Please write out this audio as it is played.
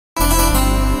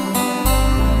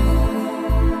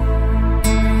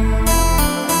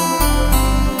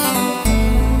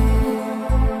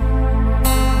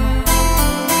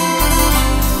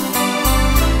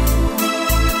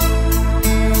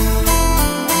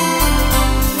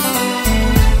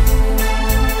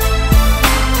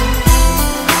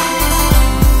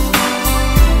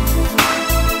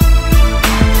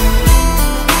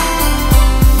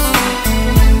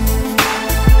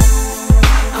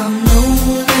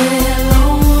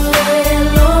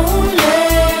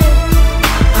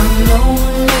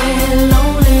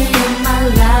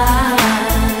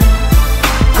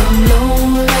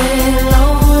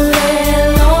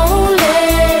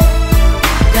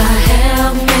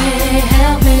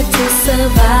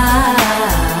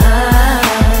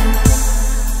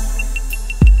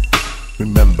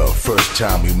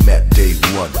time we met, day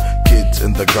one. Kids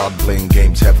in the garden playing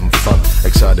games, having fun.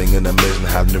 Exciting and amazing,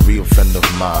 having a real friend of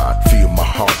mine. Feel my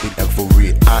heartbeat and for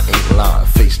real, I ain't lying.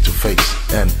 Face to face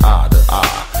and eye to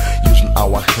eye. Using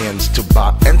our hands to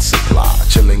buy and supply.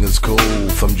 Chilling is cool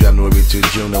from January to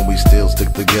June, and we still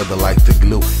stick together like the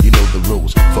glue. You know the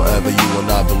rules. Forever you and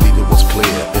I believe it was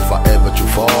clear. If I ever do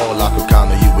fall, I could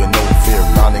count on you with no fear.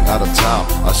 Running out of time,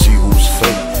 I see who's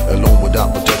fake. Alone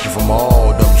without protection from all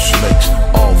them snakes.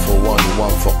 All for one,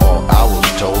 one for all. I was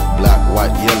told black,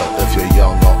 white, yellow if you're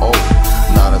young or old.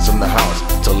 Niners in the house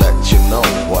to let you know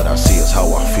what I see is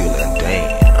how I feel, and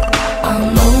damn,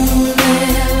 I'm alone.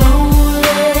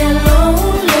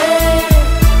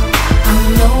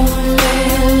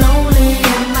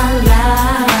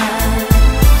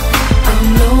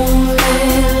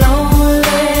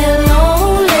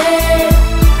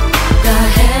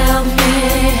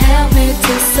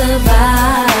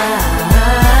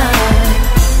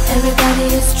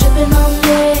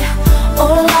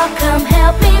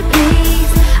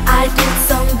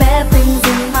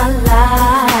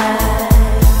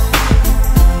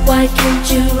 Why can't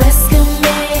you rescue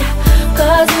me?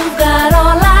 'Cause you've got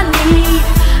all I need.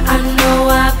 I know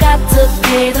I got to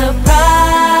pay the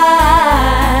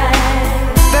price.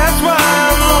 That's why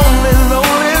I'm lonely,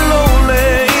 lonely,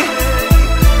 lonely.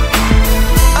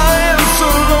 I am so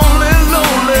lonely,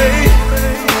 lonely.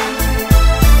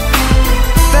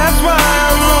 That's why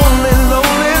I'm lonely,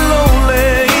 lonely,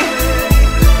 lonely.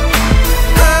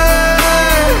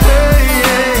 Hey, hey,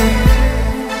 hey.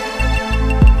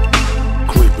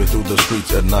 Creeping through the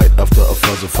streets at night after a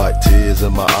fuzzy fight. Tears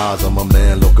in my eyes, I'm a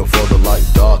man looking for the light.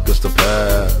 Dark is the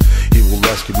path, he will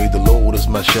rescue me. The Lord is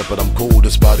my shepherd, I'm cool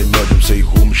despite emergency.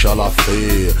 Whom shall I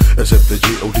fear except the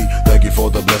G.O.D.? Thank you for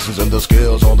the blessings and the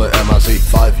skills on the MIC.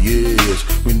 5 years,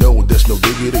 we know there's no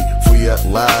diggity. Free at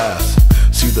last,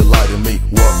 see the light in me.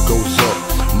 What goes up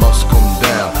must come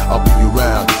down. I'll be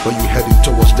around when you're heading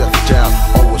towards death town.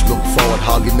 Always look forward,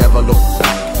 hardly never look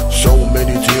back. So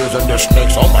many tears and the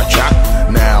snakes on my jack.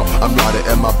 Now I'm riding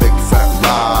in my big fat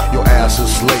lie. Your ass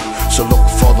is late, so look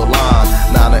for the line.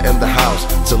 Nana in the house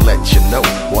to let you know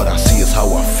what I see is how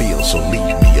I feel, so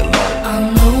leave me alone. I'm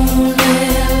lonely,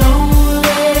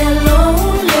 lonely,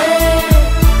 lonely.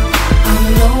 I'm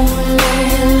lonely,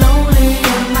 lonely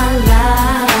in my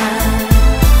life.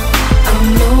 I'm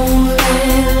lonely,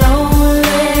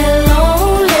 lonely,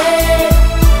 lonely.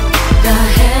 God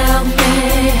help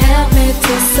me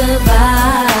to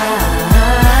survive.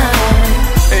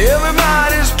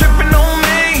 Everybody's tripping on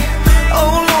me.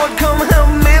 Oh Lord, come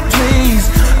help me please.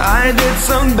 I did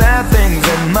some bad things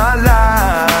in my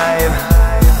life.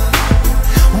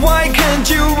 Why can't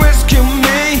you rescue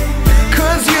me?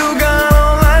 'Cause you got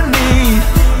all I need.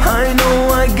 I know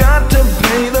I got to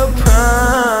pay the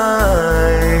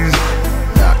price.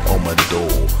 Knock on my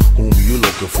door, whom you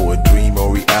looking for, a dream or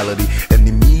reality?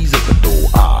 Enemies at the door,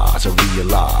 eyes, I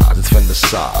realize it's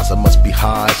fantasize. I must be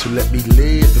high, so let me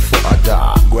live before I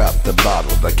die. Grab the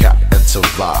bottle, the cap, and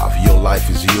survive. Your life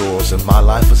is yours and my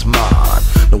life is mine.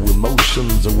 No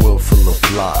emotions, a world full of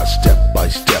lies. Step by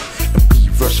step and be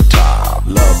versatile.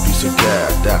 Love, peace, and care,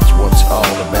 that's what it's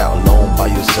all about. Alone by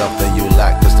yourself, then you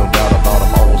lack. There's no doubt about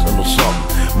I'm always into something.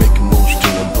 Making moves to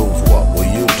improve. What will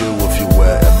you do if you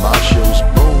wear in my shoes?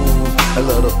 Boom, a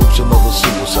little oops, another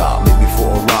suicide. Maybe for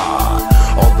a ride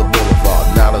on the boulevard.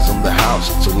 Now there's in the house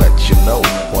to let you know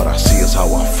what I see is how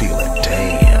I feel, and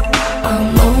damn, I'm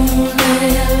lonely,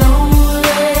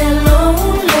 lonely,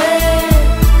 lonely.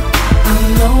 I'm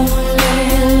lonely,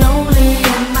 lonely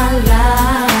in my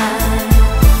life.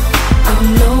 I'm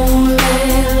lonely,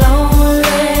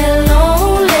 lonely,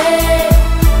 lonely.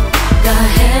 God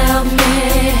help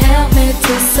me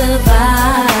to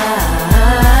survive.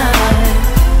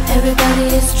 Everybody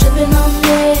is tripping on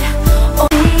me. Oh,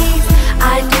 please,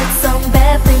 I did some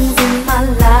bad things in my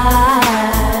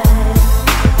life.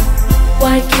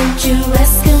 Why can't you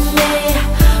rescue me?